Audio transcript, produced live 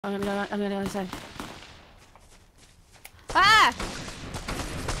I'm gonna go on the other side. Ah!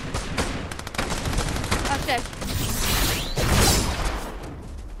 Okay.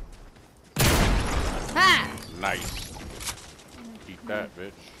 Ah! Nice. Keep that,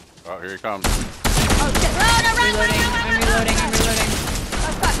 bitch. Oh, here he comes. Oh shit! Run! I'm reloading. Oh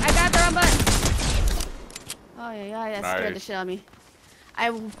fuck! I got the wrong button. Oh yeah, that scared the shit out of me.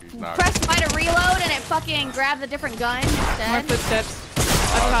 I pressed Y to reload and it fucking grabbed a different gun instead. More footsteps.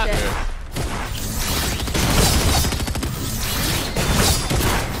 Oh, Up top. shit.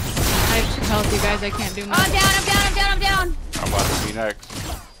 I have 2 health, you guys. I can't do much. Oh, I'm down. I'm about to be next.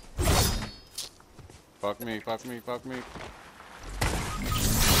 Fuck me.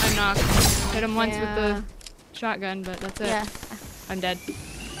 I'm knocked. Hit him once with the shotgun, but that's it. Yeah. I'm dead.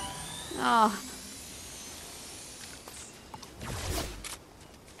 Oh.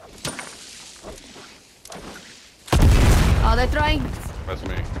 Oh, they're throwing. That's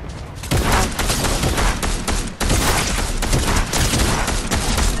me.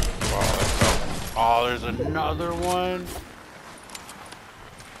 Wow, that's tough. Oh, there's another one.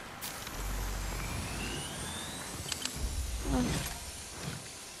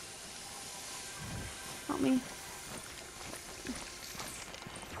 Help me.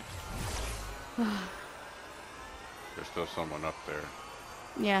 There's still someone up there.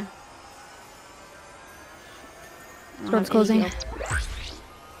 Yeah. Storm's closing. Okay.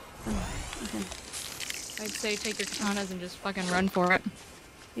 I'd say take your katanas and just fucking run for it.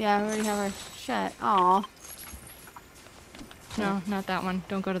 Yeah, we already have our shit. Aw. No, not that one.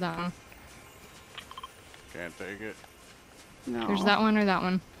 Don't go to that one. Can't take it. No. There's that one or that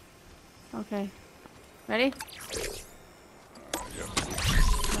one. Okay. Ready? Yep.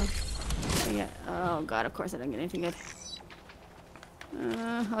 Yeah. Oh god, of course I didn't get anything good.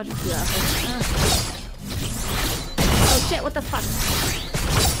 I'll just do that first. Oh shit, what the fuck?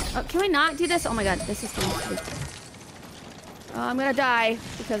 Oh, can we not do this? Oh my god, this is stupid. Oh, I'm gonna die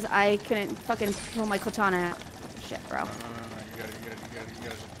because I couldn't fucking pull my katana out. Shit, bro. No, you got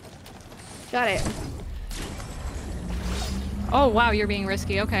it. Got it. Oh wow, you're being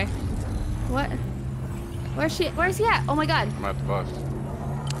risky. Okay. What? Where's he at? Oh my god. I'm at the bus.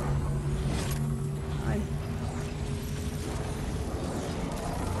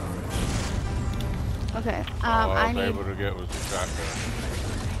 Okay, All I I was need... able to get was the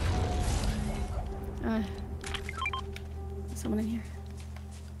shotgun. Someone in here.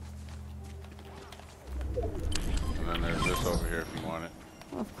 And then there's this over here if you want it.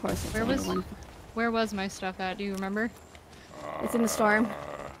 Well, of course. Where was my stuff at? Do you remember? It's in the storm.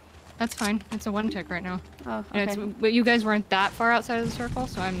 That's fine. It's a 1 tick right now. Oh, And okay. but you guys weren't that far outside of the circle,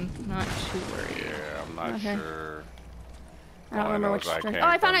 so I'm not too worried. Yeah, I'm not sure. I don't remember which strength. can't Oh,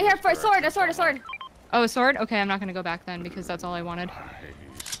 I found it from here this for a sword, direction. Oh, a sword? Okay, I'm not gonna go back then because that's all I wanted.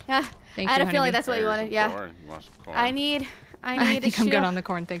 Yeah, Thank I had you, a feeling honeybee. that's what you wanted. Yeah. Corn. You want some corn? I need I a think I'm good shield. on the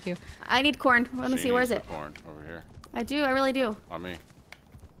corn, thank you. I need corn. Let me She see. Where is needs it? the corn over here. I do. I really do. On me.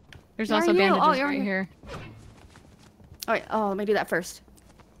 There's Where also are you? bandages Oh, you're right here. All right. Oh, let me do that first.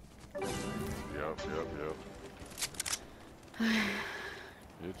 Yep.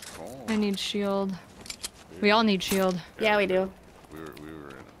 It's corn. I need shield. We all need shield. Yeah, we do. We were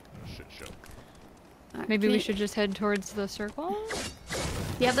in a shit show. Right, Maybe can we you- should just head towards the circle?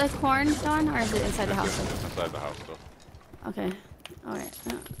 Do you have the corn done, or is it inside the house? It's inside the house though. Okay. All right.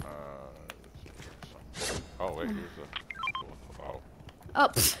 Oh wait, here's the. Oh. Oh,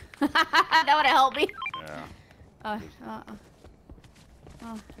 pfft. That would have helped me. Yeah. Oh,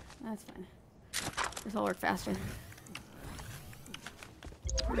 that's fine. This will work faster.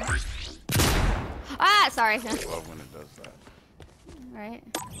 Ah, sorry. I love when it does that. Right.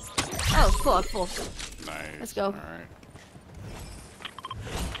 Oh, full. Nice. Let's go. All right.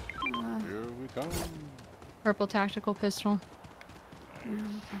 Here we come. Purple tactical pistol.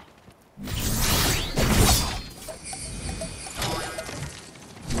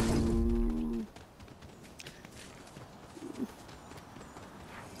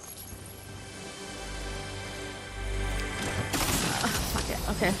 Fuck it.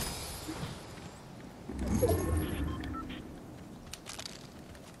 Okay.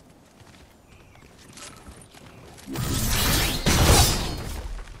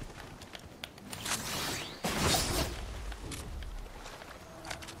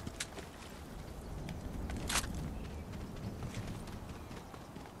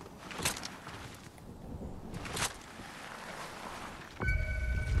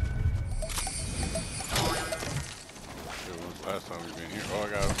 Last time we've been here. Oh, I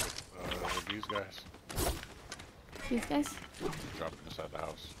got these guys. These guys? Dropping inside the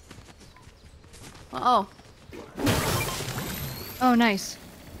house. Oh. Oh, nice.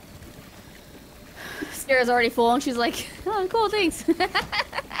 Sierra's already full, and she's like, "Oh, cool, thanks."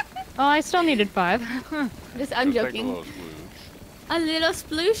 Oh, I still needed 5. I'm Just joking. Take A little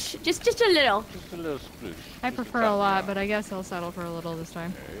sploosh, just a little. Just a little sploosh. I Just prefer to a top me lot, off. but I guess I'll settle for a little this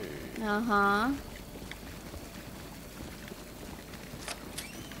time. Hey. Uh-huh.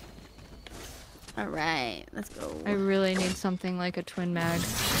 All right, let's go. I really need something like a twin mag.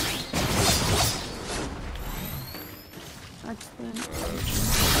 A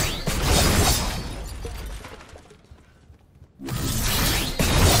twin.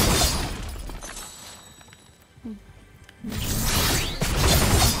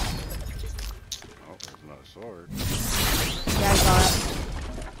 Oh, there's another sword. Yeah, I saw it.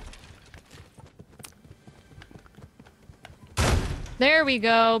 There we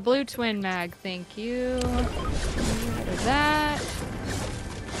go. Blue twin mag. Thank you. For that.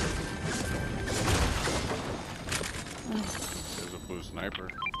 There's a blue sniper.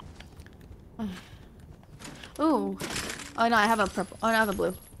 Ooh. Oh no, I have a purple. Oh no, I have a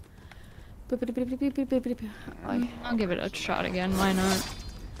blue. I'll give it a shot again. Why not?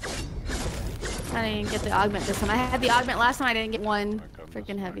 I didn't get the augment this time. I had the augment last time. I didn't get one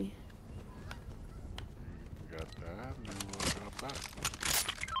freaking heavy. You got that, and then we'll drop that.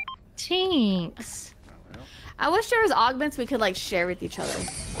 Thanks. Oh, yeah. I wish there was augments we could like share with each other.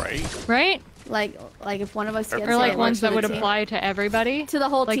 Right? Right? Like if one of us gets Or like it, ones that would works for the team. apply to everybody. To the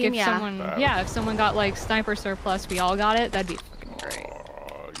whole Like team, if yeah. someone, yeah, if someone got like sniper surplus, we all got it. That'd be fucking great.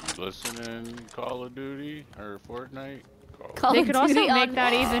 You listening, Call of Duty or Fortnite? Call They of could also Duty make on-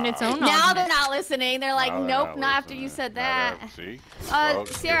 that even its own. Now augment. they're not listening. They're like, Now they're nope, not not after you listening. said Now that. See? Well,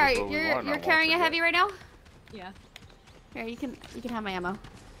 give Sierra, us what we you're want, I won't carrying a forget. heavy right now? Yeah. Here, you can have my ammo.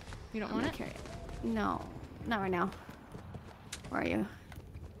 You don't I'm want gonna it? carry it. No, not right now. Where are you?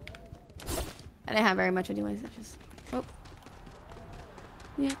 I didn't have very much anyways. I just. Oh.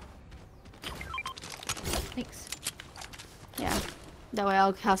 Yeah. Thanks. Yeah. That way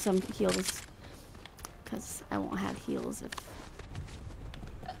I'll have some heals. Because I won't have heals if.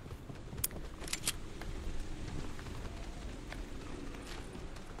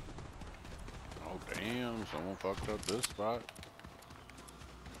 Oh, damn. Someone fucked up this spot.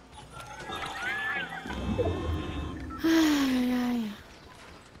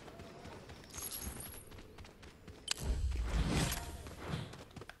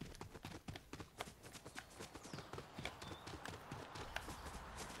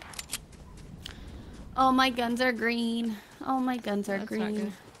 Oh, my guns are green. Oh, my guns are That's green. not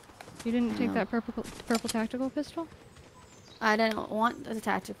good. You didn't take No. that purple tactical pistol? I didn't want the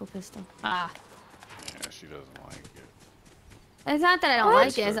tactical pistol. Ah. Yeah, she doesn't like it. It's not that I don't What?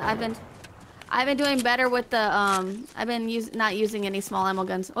 like it. It's I've been doing better with the I've been not using any small ammo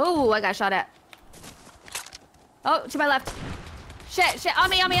guns. Oh, I got shot at. Oh, to my left. Shit, on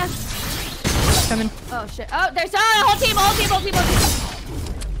me. Coming. Oh shit. Oh, there's whole team.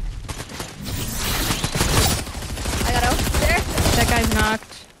 I got over there. That guy's knocked.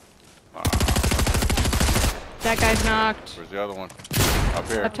 That guy's knocked. Where's the other one? Up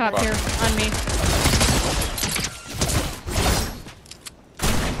here. Up top Fuck. here, on me.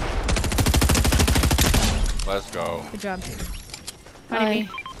 Let's go. Good job. Hi. Honey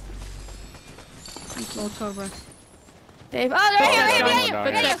Gold Cobra. Dave. Oh, they're right here, behind you. Footsteps,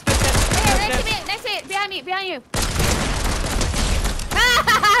 Behind you. footsteps, Right here, footsteps. next to me, behind you.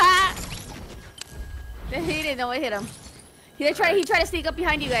 He didn't know what hit him. He tried to sneak up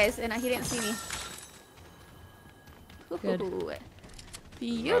behind you guys, and he didn't see me. Good. Ooh, Another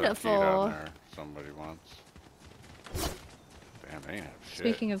key beautiful. down there somebody wants. Damn, they ain't have shit.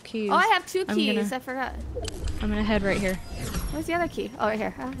 Speaking of keys, Oh, I have 2 I'm keys. gonna- I forgot. I'm gonna head right here. Where's the other key? Oh, right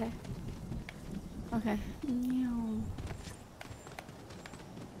here. Okay. Okay. Meow.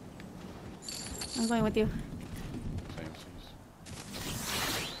 I'm going with you. Samesies.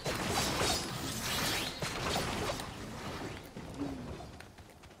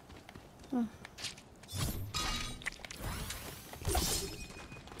 Oh.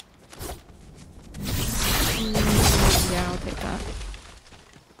 Yeah, I'll take that.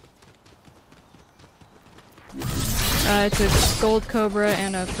 It's a gold Cobra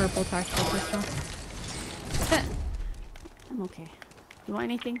and a purple tactical pistol. I'm okay. You want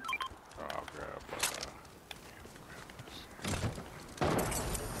anything? I'll grab,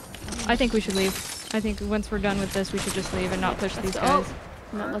 I think we should leave. I think once we're done with this, we should just leave and not push these go. guys.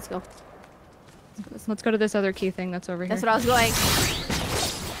 Oh. No, let's go. Let's go to this other key thing that's over here. That's what I was going.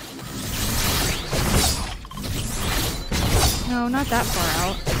 No, not that far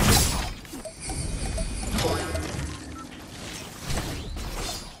out.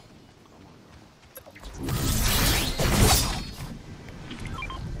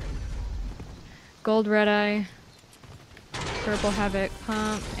 Gold red eye. Purple havoc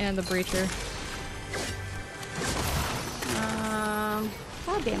pump and the breacher.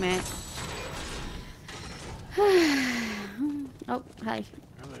 God damn it. Oh, hi.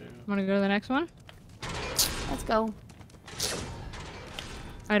 Wanna go to the next one? Let's go.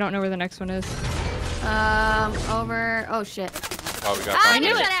 I don't know where the next one is. Over. Oh shit. Oh, we got Ah, I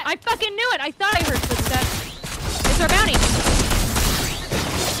knew it! I fucking knew it! I thought I heard footsteps. It's our bounty!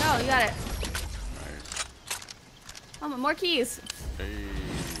 Oh, you got it. Oh, more keys. Hey.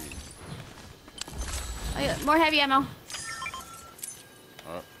 Oh, yeah, more heavy ammo.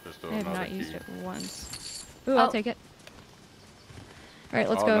 Oh, there's still I have another not key. used it once. Ooh, I'll take it. Alright,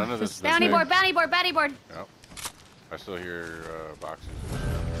 let's go. None of this is Bounty there. board, bounty board, bounty board. Yep. I still hear boxes.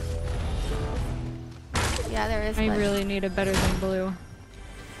 Yeah, there is. I but- really need a better than blue.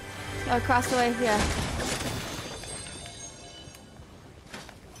 Oh, across the way, yeah.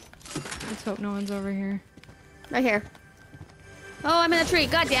 Let's hope no one's over here. Right here. Oh, I'm in the tree.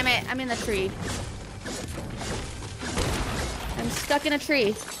 God damn it. I'm in the tree. I'm stuck in a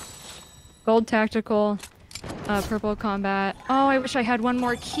tree. Gold tactical, purple combat. Oh, I wish I had one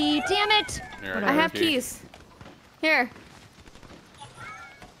more key. Damn it! Here, I got have a key. keys. Here.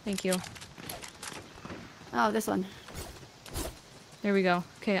 Thank you. Oh, this one. There we go.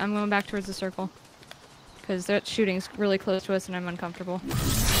 Okay, I'm going back towards the circle. Because that shooting's really close to us and I'm uncomfortable.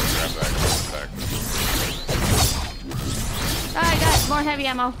 Grab back. Oh, I got more heavy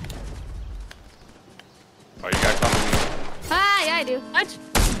ammo. Oh, you got something? Ah, yeah, I do. What?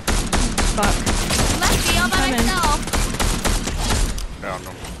 Fuck. Left me all by Coming. myself. Found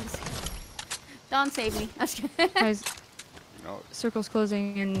them. Don't save me. I'm just kidding. Guys, No. circle's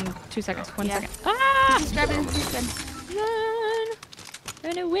closing in 2 seconds. Yeah. 1 Yeah. second. Ah! Just grab it and keep it. Run!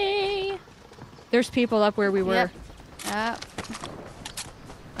 Run away! There's people up where we were. Yep. Yep.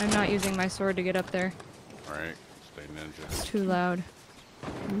 I'm not using my sword to get up there. Alright. Stay ninja. It's too loud.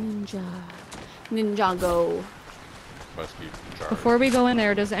 Ninja. Ninjago. Must keep charged. Before we go in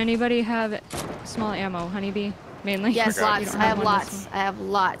there, does anybody have small ammo? Honeybee? Mainly? Yes, Okay. lots. You don't I have one this lots. I have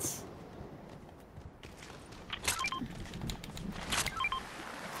lots.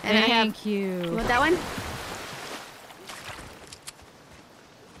 And I have. Thank You you. want that one?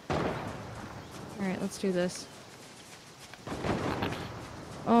 Alright, let's do this.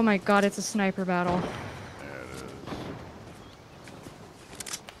 Oh my god, it's a sniper battle. Yeah, it is.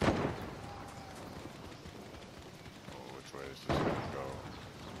 Oh, which way is this gonna go?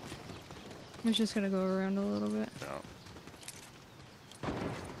 I'm just gonna go around a little bit. Yeah.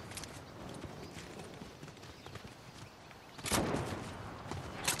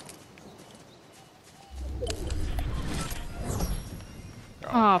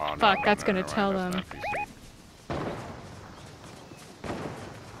 Oh, no, fuck, no, that's no, gonna never tell mind, them. that's not PC.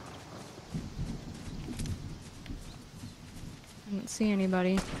 I don't see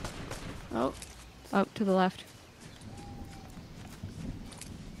anybody. Oh. Oh, to the left.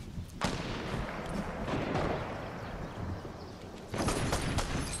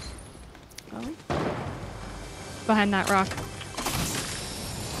 Oh. Behind that rock.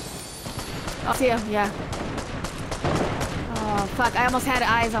 Oh, see ya. Yeah. Oh, fuck. I almost had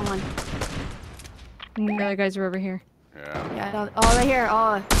eyes on one. And the other guys are over here. Yeah. Yeah. I don't- Oh, they're here.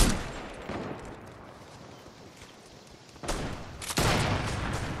 Oh.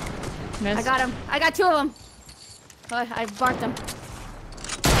 Missed. I got him. I got two of them. Oh, I barked them.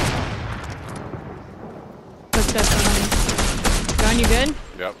 Footsteps on me. John, you good?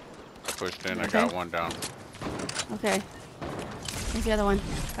 Yep. I pushed in. I Okay. got one down. Okay. Where's the other one?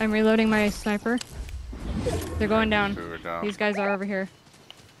 I'm reloading my sniper. They're going down. Two are down. These guys are over here.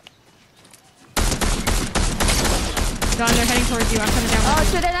 John, they're heading towards you. I'm coming down. Oh, with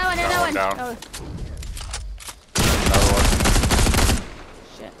you. shit. There's that one. There's that one. Down. Oh, Another one.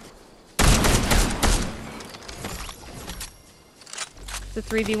 shit. It's a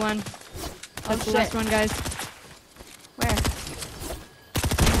 3v1. That's the shit. last one, guys. Where?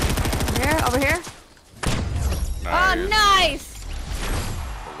 Here? Over here? Nice. Oh, nice!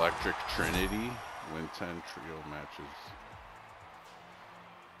 Electric Trinity. Win 10 trio matches.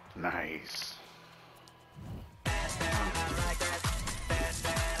 Nice.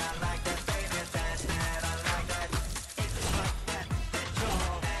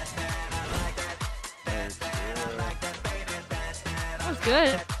 That was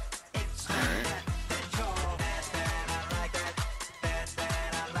good. Alright.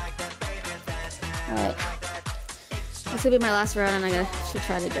 Alright. This will be my last round, and should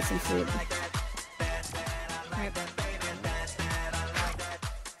try to get some sleep. Alright.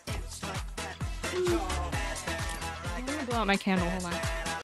 I'm gonna blow out my candle. Hold on.